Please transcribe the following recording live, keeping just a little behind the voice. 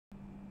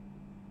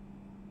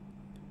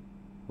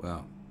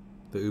Well,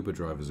 the Uber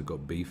drivers have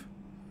got beef.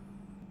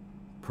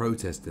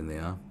 Protesting they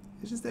are.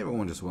 It's just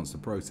everyone just wants to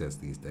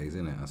protest these days,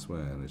 isn't it? I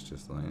swear. And it's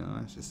just like, oh,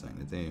 that's just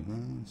something to do.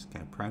 Just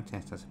go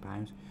protest, I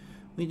suppose.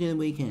 We do the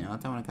weekend. I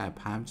don't want to go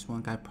pub. Just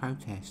want to go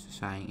protest to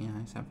say,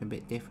 something a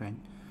bit different.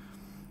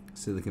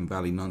 Silicon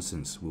Valley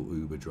nonsense. Will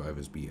Uber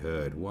drivers be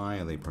heard? Why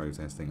are they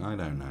protesting? I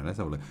don't know. Let's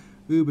have a look.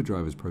 Uber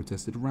drivers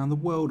protested around the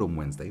world on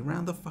Wednesday.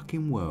 Around the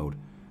fucking world.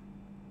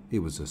 It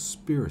was a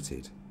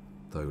spirited,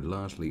 though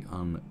largely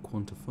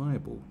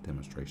unquantifiable,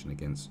 demonstration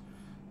against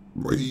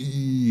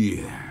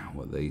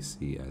what they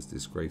see as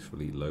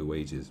disgracefully low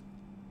wages,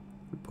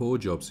 poor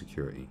job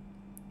security,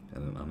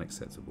 and an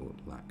unacceptable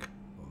lack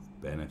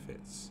of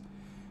benefits.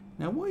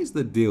 Now, what is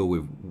the deal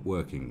with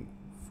working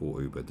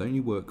for Uber? Don't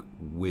you work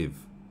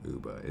with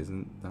Uber?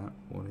 Isn't that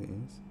what it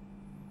is?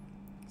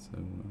 So,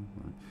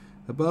 right.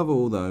 Above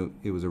all, though,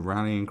 it was a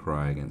rallying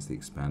cry against the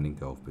expanding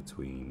gulf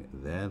between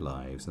their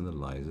lives and the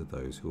lives of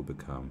those who will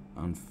become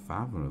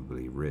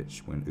unfathomably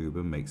rich when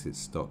Uber makes its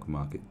stock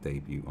market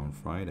debut on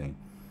Friday.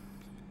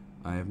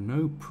 I have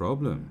no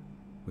problem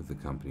with the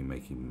company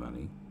making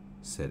money,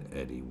 said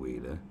Eddie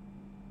Wheeler,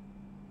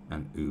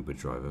 an Uber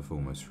driver for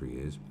almost 3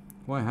 years.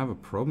 What I have a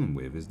problem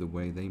with is the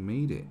way they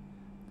made it.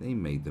 They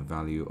made the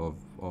value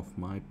off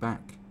my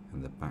back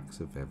and the backs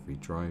of every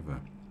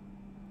driver.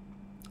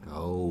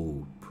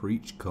 Oh,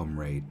 preach,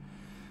 comrade.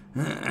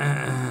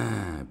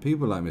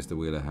 People like Mr.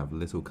 Wheeler have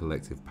little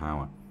collective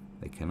power.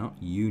 They cannot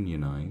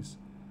unionize,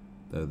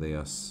 though there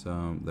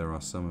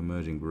are some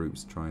emerging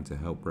groups trying to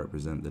help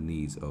represent the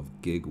needs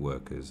of gig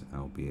workers,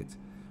 albeit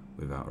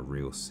without a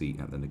real seat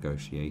at the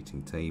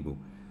negotiating table.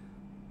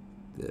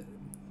 The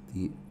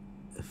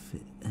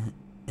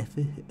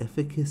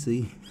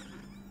efficacy,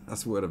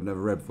 that's a word I've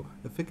never read before,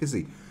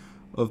 efficacy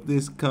of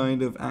this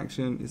kind of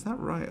action, is that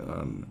right?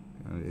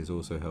 It is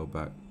also held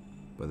back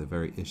by the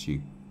very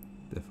issue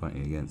they're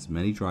fighting against.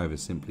 Many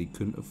drivers simply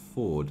couldn't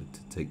afford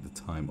to take the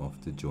time off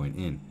to join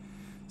in.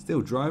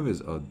 Still, drivers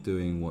are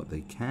doing what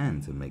they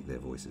can to make their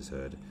voices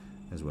heard,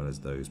 as well as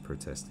those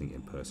protesting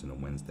in person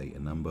on Wednesday. A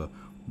number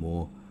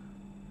more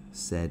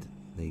said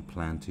they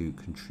plan to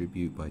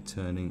contribute by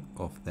turning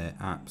off their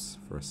apps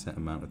for a set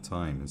amount of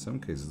time, in some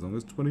cases as long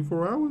as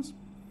 24 hours,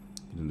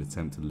 in an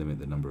attempt to limit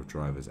the number of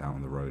drivers out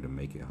on the road and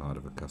make it harder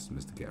for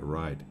customers to get a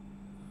ride.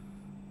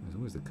 There's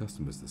always the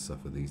customers that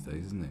suffer these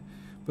days, isn't it?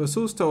 But a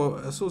source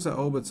at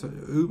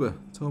Uber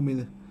told me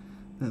that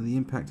the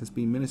impact has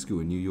been minuscule.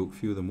 In New York,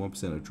 fewer than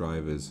 1% of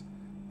drivers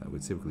that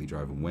would typically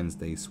drive on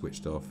Wednesdays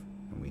switched off,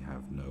 and we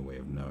have no way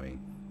of knowing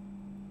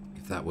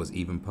if that was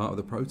even part of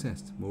the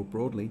protest. More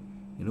broadly,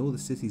 in all the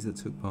cities that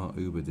took part,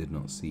 Uber did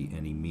not see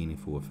any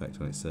meaningful effect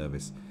on its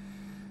service.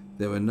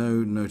 There were no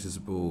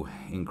noticeable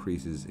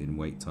increases in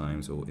wait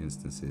times or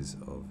instances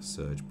of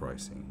surge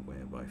pricing,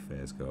 whereby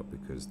fares go up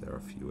because there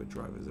are fewer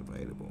drivers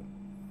available.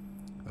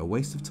 A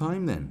waste of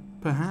time then?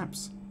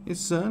 Perhaps.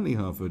 It's certainly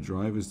hard for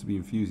drivers to be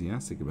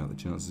enthusiastic about the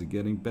chances of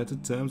getting better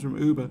terms from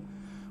Uber,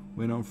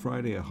 when on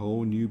Friday a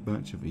whole new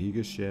batch of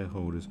eager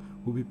shareholders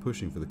will be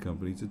pushing for the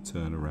company to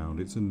turn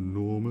around its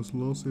enormous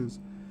losses.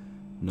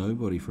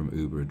 Nobody from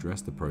Uber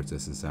addressed the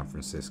protests in San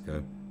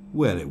Francisco.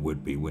 Well, it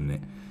would be, wouldn't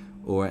it?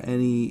 Or at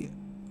any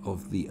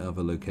of the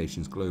other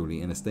locations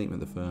globally. In a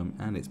statement, the firm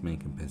and its main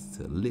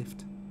competitor,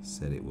 Lyft,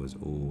 said it was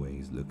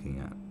always looking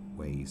at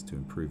ways to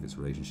improve its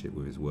relationship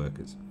with its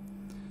workers.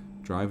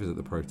 Drivers at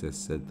the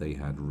protest said they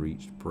had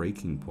reached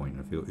breaking point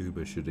and feel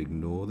Uber should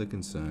ignore the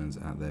concerns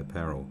at their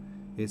peril.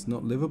 It's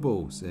not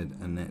livable, said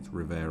Annette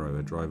Rivero,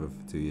 a driver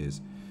for 2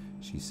 years.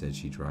 She said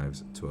she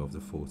drives 12 to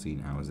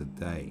 14 hours a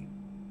day.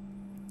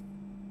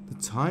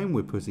 The time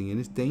we're putting in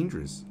is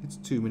dangerous. It's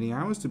too many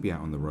hours to be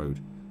out on the road.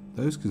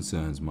 Those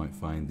concerns might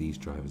find these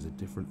drivers a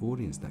different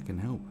audience that can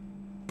help.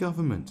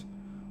 Government.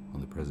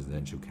 On the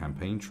presidential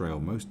campaign trail,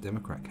 most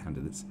Democrat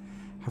candidates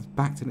have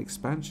backed an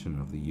expansion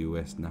of the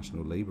U.S.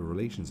 National Labor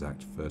Relations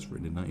Act, first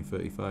written in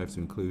 1935, to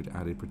include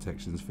added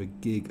protections for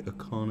gig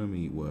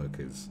economy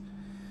workers.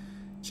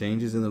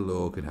 Changes in the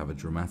law could have a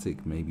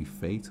dramatic, maybe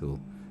fatal,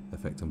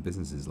 effect on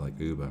businesses like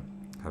Uber.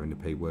 Having to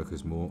pay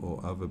workers more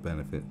or offer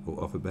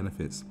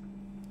benefits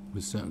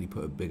would certainly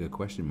put a bigger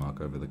question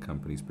mark over the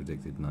company's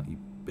predicted $90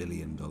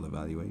 billion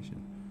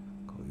valuation.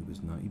 God, Uber's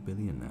 $90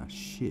 billion now.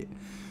 Shit.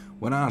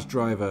 When I asked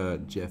driver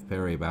Jeff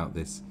Perry about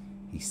this,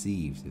 he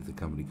seethed. If the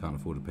company can't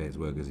afford to pay its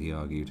workers, he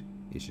argued,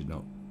 it should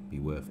not be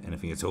worth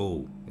anything at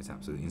all. It's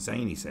absolutely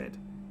insane, he said.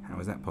 How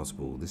is that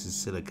possible? This is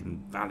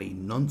Silicon Valley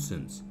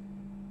nonsense.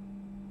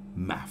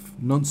 Math.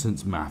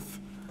 Nonsense math.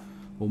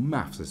 Or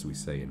maths, as we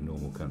say in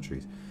normal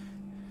countries.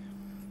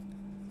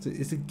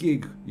 It's a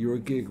gig. You're a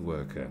gig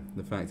worker.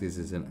 The fact is,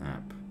 it's an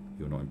app.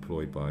 You're not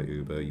employed by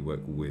Uber. You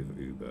work with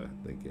Uber.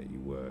 They get you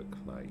work.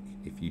 Like,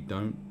 if you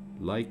don't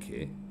like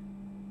it,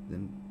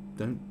 then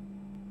don't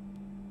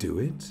do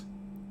it.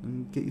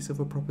 And get yourself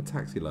a proper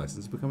taxi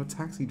license. Become a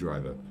taxi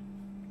driver.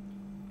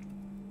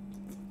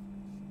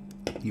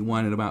 You're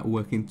whining about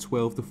working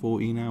 12 to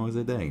 14 hours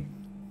a day.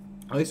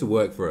 I used to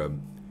work for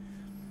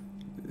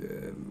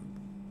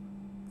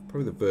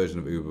probably the version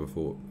of Uber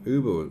before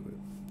Uber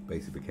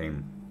basically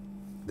became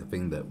the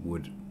thing that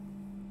would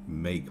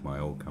make my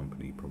old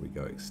company probably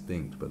go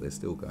extinct, but they're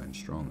still going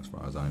strong as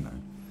far as I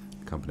know.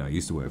 The company I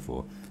used to work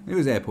for, it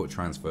was airport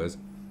transfers.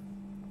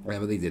 Yeah,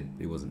 but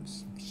it wasn't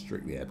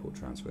strictly airport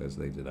transfers,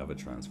 they did other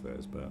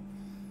transfers, but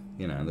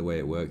you know, and the way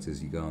it worked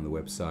is you go on the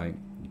website,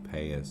 you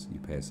pay a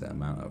set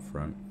amount up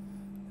front,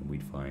 and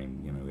we'd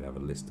find, you know, we'd have a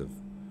list of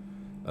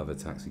other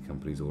taxi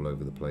companies all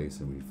over the place,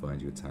 and we'd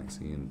find you a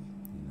taxi, and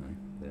you know,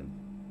 then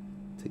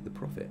take the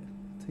profit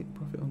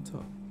on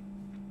top.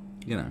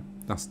 You know,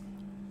 that's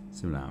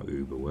similar to how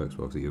Uber works.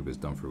 Well, obviously Uber's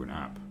done through an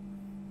app,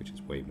 which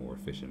is way more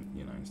efficient.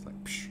 You know, it's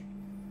like, psh,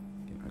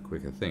 you know, a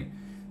quicker thing.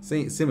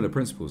 Similar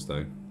principles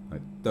though.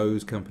 Like,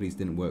 those companies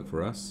didn't work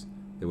for us;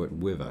 they worked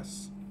with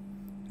us,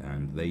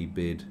 and they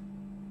bid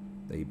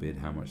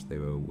how much they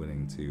were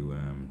willing to,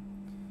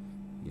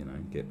 you know,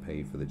 get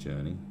paid for the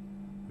journey,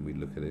 and we'd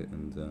look at it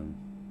and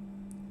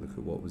look at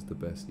what was the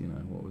best, you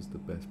know, what was the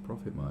best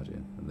profit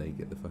margin, and they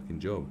get the fucking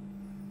job.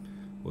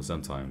 Or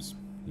sometimes,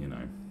 you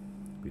know,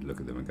 we'd look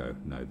at them and go,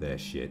 no, they're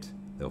shit.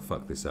 They'll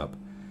fuck this up.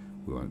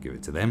 We won't give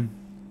it to them,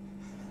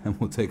 and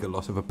we'll take a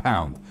loss of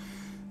 £1.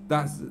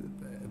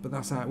 But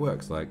that's how it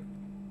works. Like,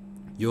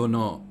 you're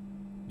not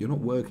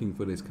working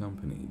for this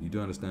company. You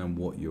don't understand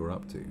what you're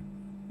up to.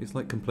 It's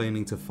like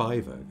complaining to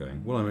Fiverr,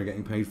 going, well, I'm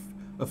getting paid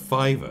a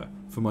 £5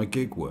 for my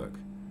gig work.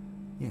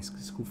 Yes, 'cause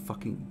it's called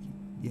fucking,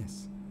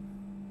 yes.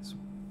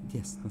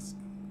 Yes,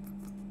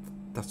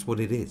 that's what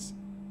it is.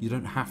 You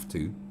don't have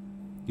to.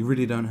 You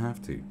really don't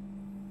have to.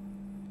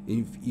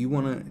 If you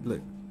want to,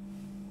 look,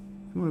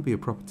 if you want to be a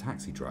proper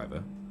taxi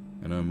driver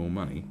and earn more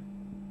money,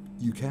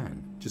 you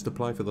can. Just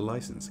apply for the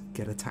license.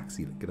 Get a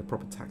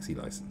proper taxi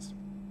license.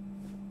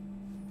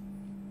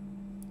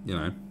 You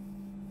know?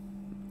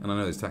 And I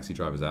know there's taxi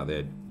drivers out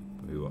there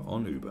who are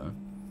on Uber,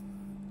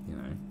 you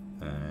know,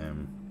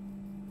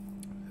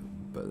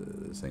 but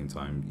at the same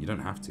time, you don't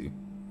have to.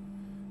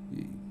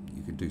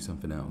 You can do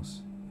something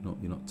else.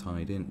 You're not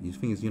tied in. The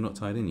thing is, you're not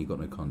tied in. You've got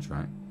no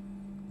contract.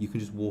 You can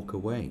just walk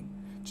away.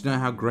 Do you know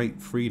how great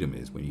freedom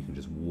is when you can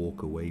just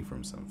walk away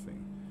from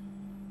something?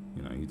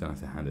 You know, you don't have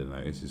to hand in a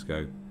notice. Just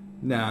go,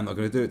 nah, I'm not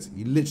going to do it.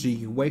 You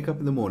can wake up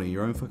in the morning,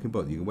 your own fucking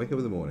body. You can wake up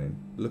in the morning,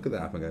 look at the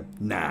app and go,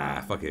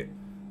 nah, fuck it.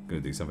 I'm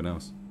going to do something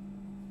else.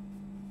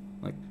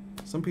 Like,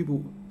 some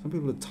people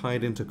are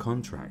tied into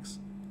contracts,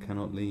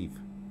 cannot leave.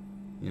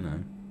 You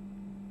know,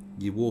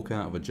 you walk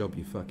out of a job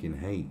you fucking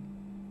hate.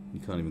 You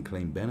can't even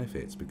claim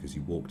benefits because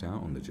you walked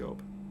out on the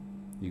job.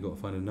 You got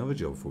to find another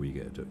job before you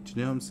get a job. Do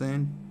you know what I'm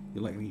saying?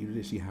 You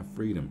literally have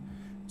freedom,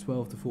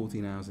 12 to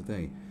 14 hours a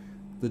day.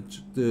 You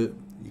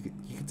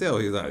can tell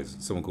that is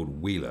someone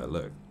called Wheeler.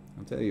 Look,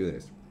 I'll tell you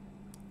this.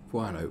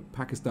 For I know,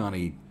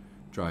 Pakistani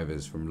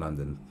drivers from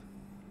London,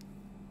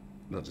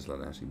 not just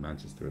London, actually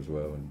Manchester as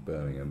well and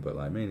Birmingham, but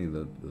like mainly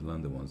the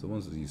London ones, the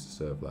ones that used to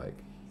serve like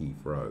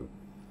Heathrow.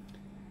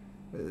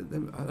 I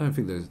don't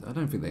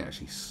think they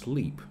actually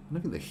sleep. I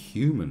don't think they're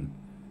human.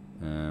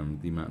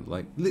 The amount,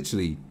 like,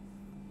 literally,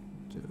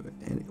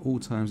 all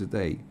times a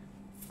day,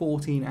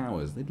 14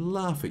 hours. They'd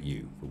laugh at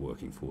you for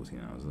working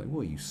 14 hours. Like,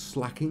 what are you,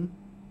 slacking?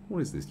 What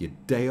is this? Your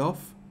day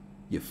off?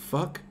 You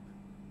fuck?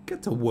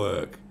 Get to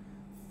work.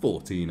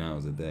 14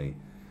 hours a day.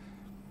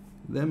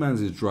 Their man's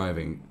is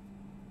driving.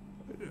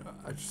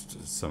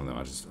 Some of them,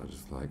 I just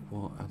like,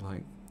 what?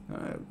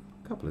 A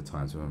couple of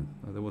times when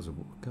there was a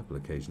couple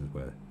of occasions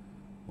where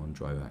one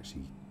driver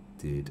actually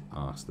did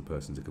ask the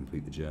person to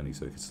complete the journey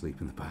so he could sleep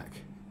in the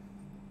back.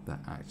 That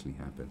actually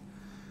happened.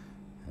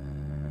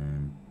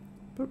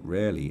 But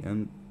rarely,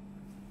 and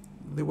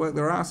they work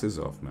their asses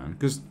off, man,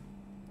 because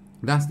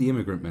that's the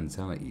immigrant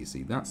mentality, you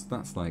see. That's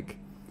like,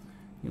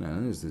 you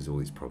know, there's all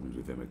these problems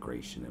with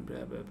immigration and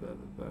blah, blah, blah,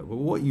 blah, blah. But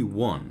what you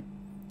want,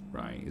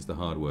 right, is the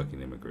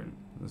hard-working immigrant.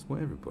 That's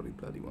what everybody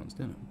bloody wants,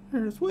 don't it?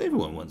 That's what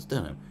everyone wants,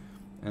 don't it?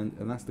 And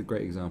that's the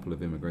great example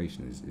of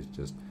immigration is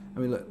just, I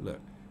mean, look,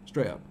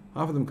 straight up,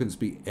 half of them couldn't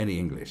speak any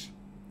English.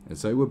 And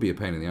so it would be a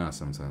pain in the ass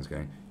sometimes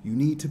going, you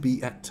need to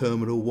be at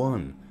Terminal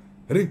 1.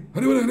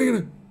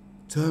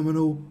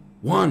 Terminal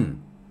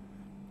 1.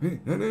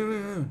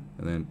 And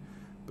then,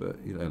 but,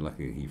 you know,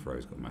 luckily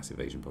Heathrow's got a massive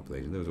Asian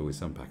population. There was always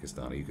some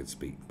Pakistani who could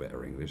speak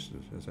better English.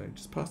 So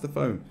just pass the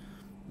phone.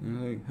 You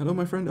know, like, hello,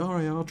 my friend. All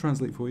right, I'll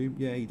translate for you.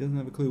 Yeah, he doesn't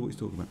have a clue what he's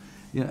talking about.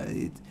 Yeah,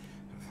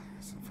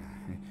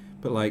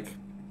 but like,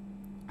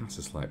 that's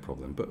a slight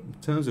problem. But in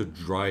terms of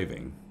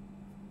driving,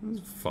 it was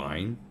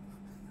fine.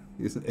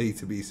 It's an A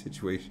to B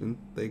situation.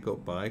 They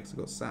got by because they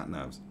got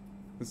sat-navs.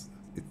 It's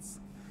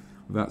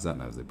without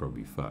sat-navs, they'd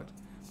probably be fucked.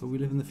 But we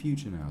live in the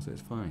future now, so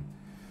it's fine.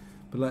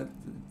 But like,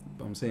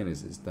 what I'm saying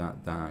is that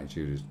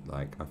attitude is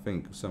like, I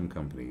think some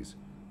companies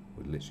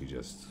would literally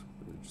just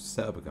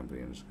set up a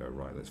company and just go,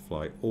 right, let's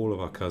fly all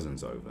of our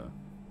cousins over,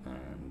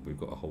 and we've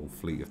got a whole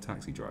fleet of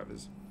taxi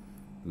drivers.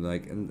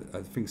 Like, and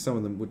I think some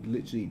of them would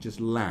literally just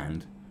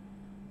land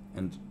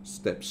and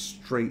step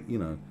straight, you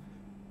know,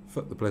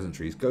 fuck the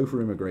pleasantries, go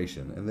for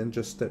immigration, and then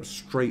just step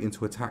straight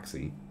into a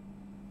taxi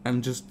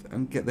and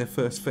get their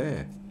first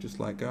fare. Just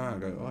like,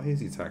 go, oh,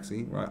 here's your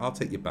taxi, right, I'll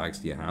take your bags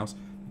to your house,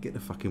 get to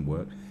fucking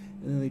work.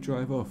 and then they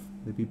drive off.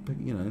 They'd be,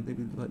 you know, they'd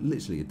be like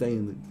literally a day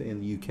in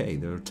the UK.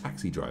 They're a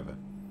taxi driver.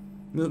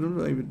 No,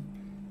 not even,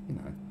 you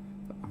know.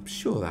 I'm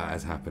sure that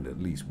has happened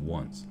at least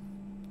once.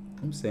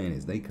 What I'm saying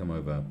is they come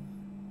over,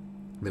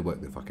 they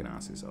work their fucking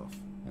asses off,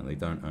 and they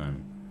don't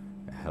earn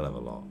a hell of a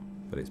lot,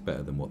 but it's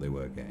better than what they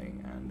were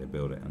getting, and they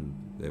build it, and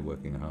they're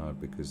working hard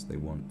because they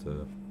want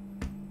to,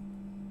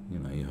 you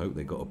know, you hope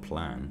they got a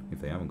plan. If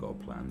they haven't got a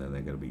plan, then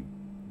they're going to be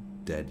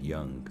dead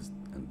young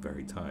and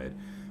very tired.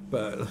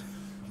 But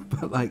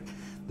like,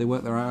 they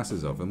work their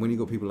asses off, and when you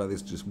got people like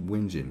this just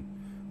whinging,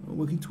 I'm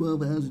working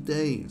 12 hours a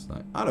day. It's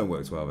like, I don't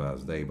work 12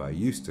 hours a day, but I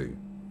used to.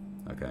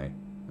 Okay,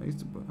 I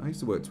used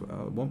to work.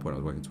 At one point, I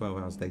was working 12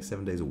 hours a day,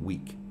 7 days a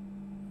week,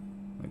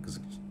 because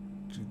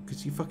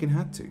you fucking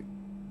had to.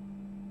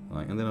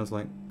 Like, and then I was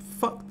like,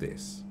 fuck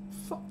this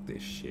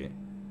shit,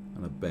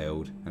 and I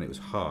bailed, and it was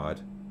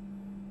hard,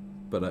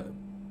 but it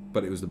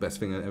was the best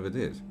thing I ever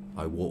did.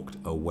 I walked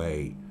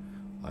away.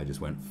 I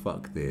just went,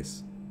 fuck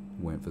this,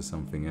 went for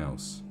something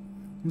else.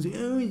 I was like,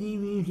 oh,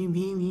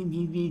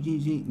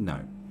 no.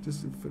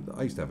 Just,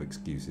 I used to have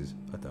excuses.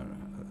 I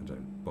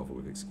don't bother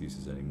with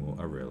excuses anymore.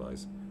 I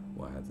realise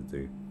what I had to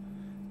do.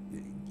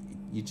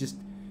 You just,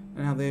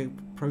 and now they're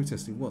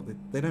protesting. What?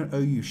 They don't owe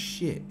you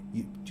shit.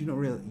 Do you not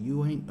realise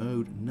you ain't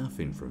owed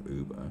nothing from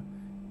Uber?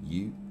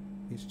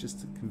 It's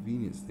just a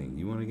convenience thing.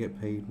 You want to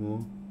get paid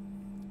more?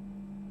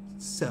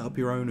 Set up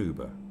your own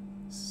Uber.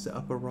 Set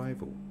up a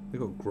rival. They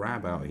got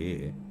Grab out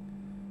here. You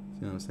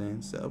know what I'm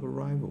saying? Set up a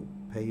rival.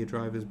 Pay your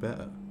drivers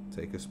better.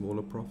 Take a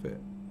smaller profit.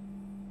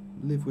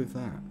 Live with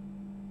that.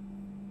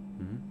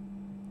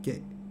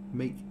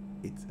 Make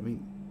it. I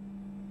mean,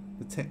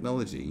 the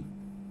technology.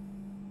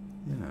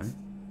 You know,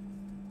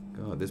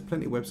 God, there's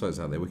plenty of websites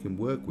out there we can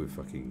work with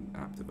fucking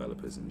app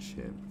developers and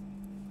shit.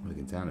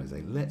 Looking down and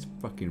say, let's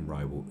fucking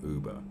rival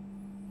Uber.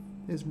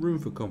 There's room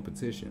for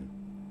competition.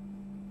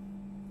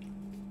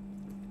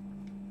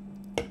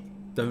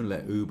 Don't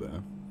let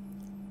Uber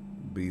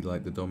be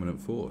like the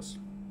dominant force.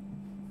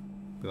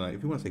 Be like,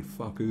 if you want to say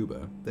fuck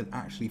Uber, then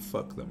actually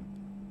fuck them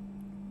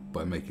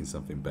by making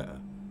something better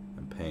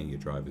and paying your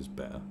drivers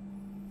better.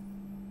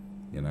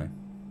 You know?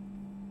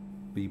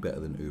 Be better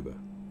than Uber.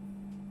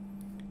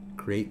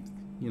 Create,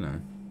 you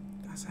know,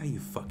 that's how you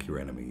fuck your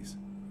enemies.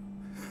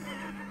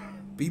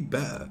 Be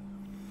better.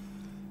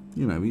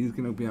 You know, he's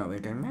going to be out there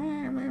going,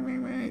 meh, meh, meh,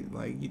 meh.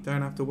 Like, you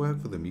don't have to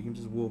work for them. You can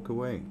just walk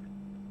away.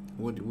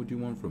 What do you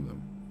want from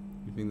them?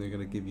 You think they're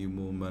going to give you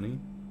more money?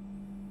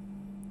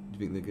 Do you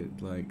think they're going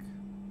to, like,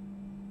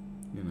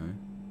 you know,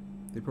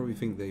 they probably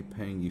think they're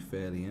paying you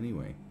fairly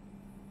anyway.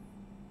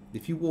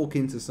 If you walk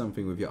into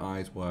something with your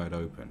eyes wide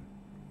open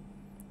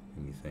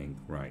and you think,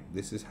 right,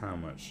 this is how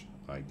much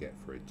I get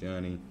for a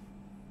journey,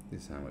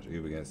 this is how much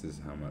Uber gets, this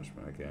is how much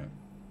I get,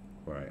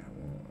 right,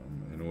 well,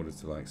 in order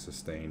to like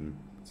sustain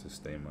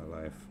my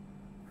life,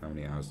 how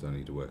many hours do I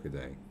need to work a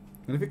day?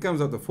 And if it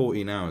comes up to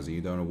 14 hours and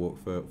you don't want to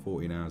walk for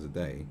 14 hours a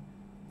day,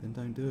 then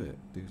don't do it.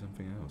 Do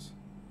something else.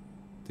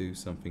 Do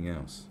something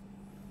else.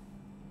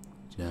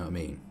 Do you know what I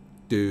mean?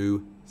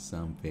 Do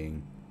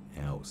something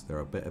else. There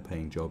are better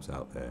paying jobs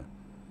out there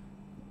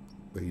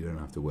where you don't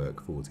have to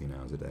work 14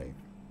 hours a day.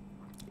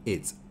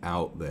 It's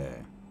out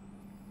there.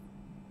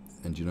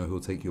 And do you know who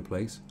will take your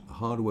place? A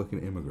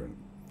hard-working immigrant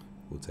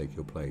will take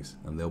your place,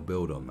 and they'll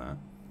build on that.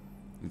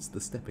 It's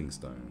the stepping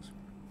stones.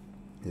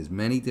 There's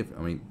many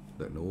different, I mean,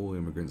 look, not all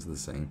immigrants are the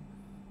same.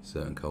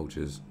 Certain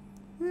cultures,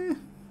 you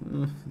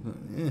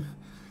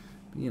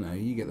know,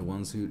 you get the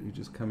ones who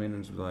just come in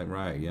and just be like,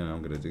 right, you know,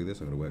 I'm going to do this.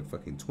 I'm going to work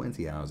fucking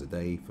 20 hours a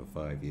day for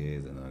 5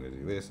 years, and I'm going to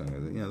do this.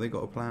 You know, they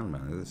got a plan,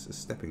 man. It's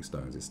stepping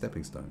stones. It's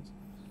stepping stones.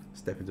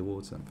 Stepping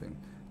towards something.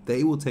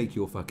 They will take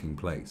your fucking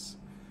place.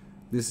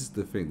 This is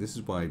the thing. This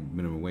is why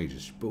minimum wage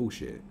is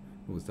bullshit.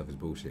 All this stuff is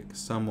bullshit. 'Cause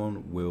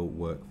someone will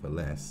work for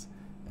less,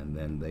 and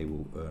then they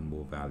will earn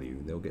more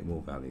value. They'll get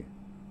more value.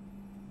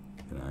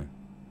 You know,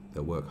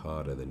 they'll work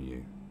harder than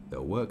you.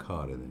 They'll work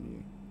harder than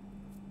you.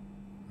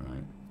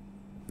 Right?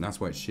 And that's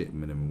why it's shit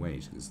minimum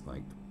wage, because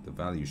like the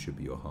value should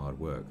be your hard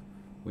work.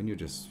 When you're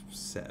just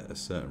set at a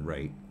certain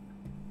rate,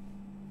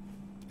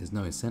 there's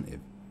no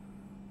incentive.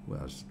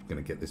 Well, I'm just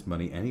going to get this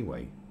money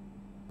anyway,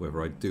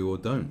 whether I do or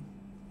don't.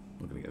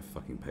 I'm not going to get a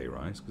fucking pay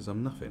rise because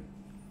I'm nothing.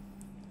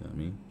 You know what I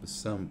mean?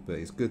 But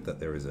it's good that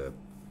there is a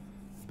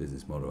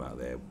business model out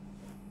there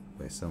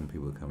where some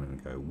people come in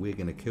and go, we're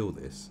going to kill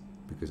this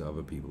because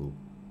other people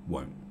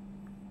won't,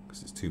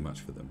 because it's too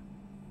much for them.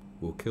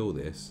 We'll kill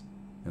this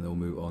and they'll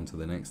move on to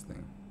the next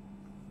thing.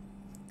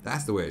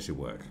 That's the way it should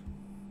work.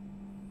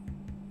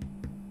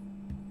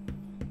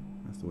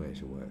 That's the way it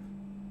should work.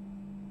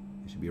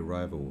 It should be a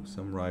rival,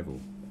 some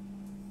rival.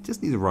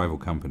 Just needs a rival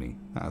company.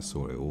 That'll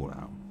sort it all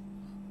out.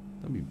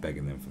 Don't be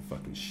begging them for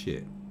fucking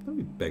shit. Don't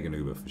be begging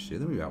Uber for shit.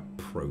 Don't be about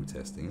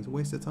protesting. It's a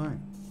waste of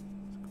time. It's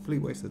a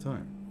complete waste of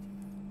time.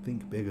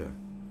 Think bigger.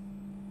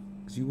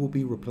 Because you will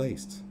be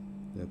replaced.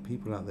 There are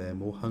people out there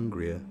more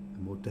hungrier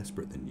and more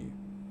desperate than you.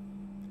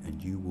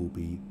 And you will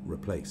be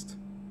replaced.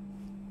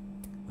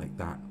 Like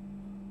that.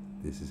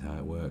 This is how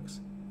it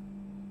works.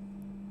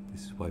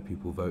 This is why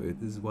people voted.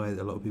 This is why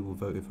a lot of people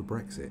voted for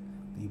Brexit.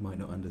 that you might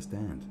not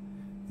understand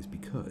is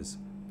because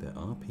there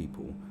are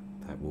people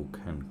that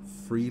can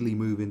freely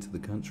move into the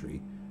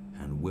country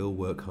and will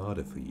work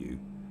harder for you.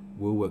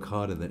 Will work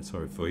harder than,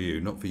 sorry, for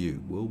you, not for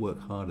you. Will work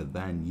harder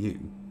than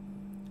you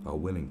are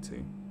willing to.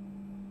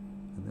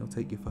 And they'll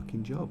take your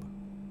fucking job.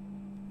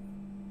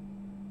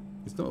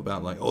 It's not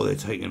about like, oh, they're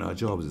taking our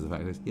jobs. It's the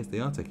fact that, yes, they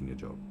are taking your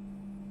job.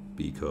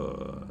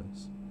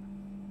 Because...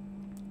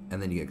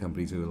 And then you get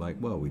companies who are like,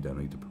 well, we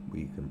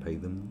can pay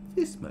them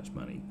this much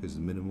money because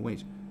of the minimum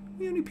wage.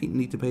 We only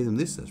need to pay them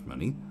this much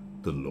money.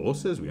 The law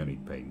says we only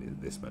pay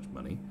this much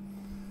money.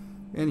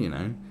 And, you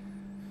know,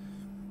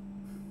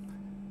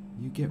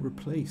 you get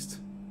replaced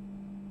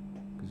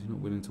because you're not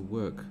willing to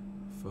work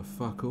for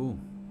fuck all.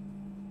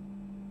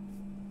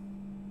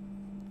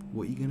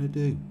 What are you going to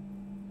do?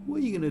 What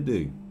are you going to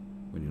do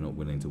when you're not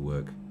willing to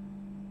work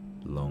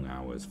long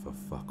hours for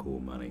fuck all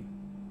money?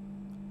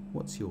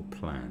 What's your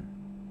plan?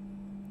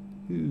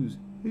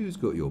 Who's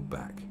got your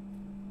back?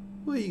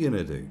 What are you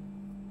gonna do?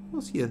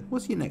 What's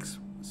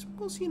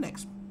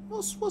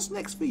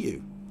next for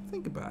you?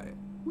 Think about it.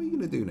 What are you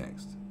gonna do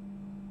next?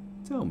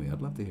 Tell me.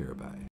 I'd love to hear about it.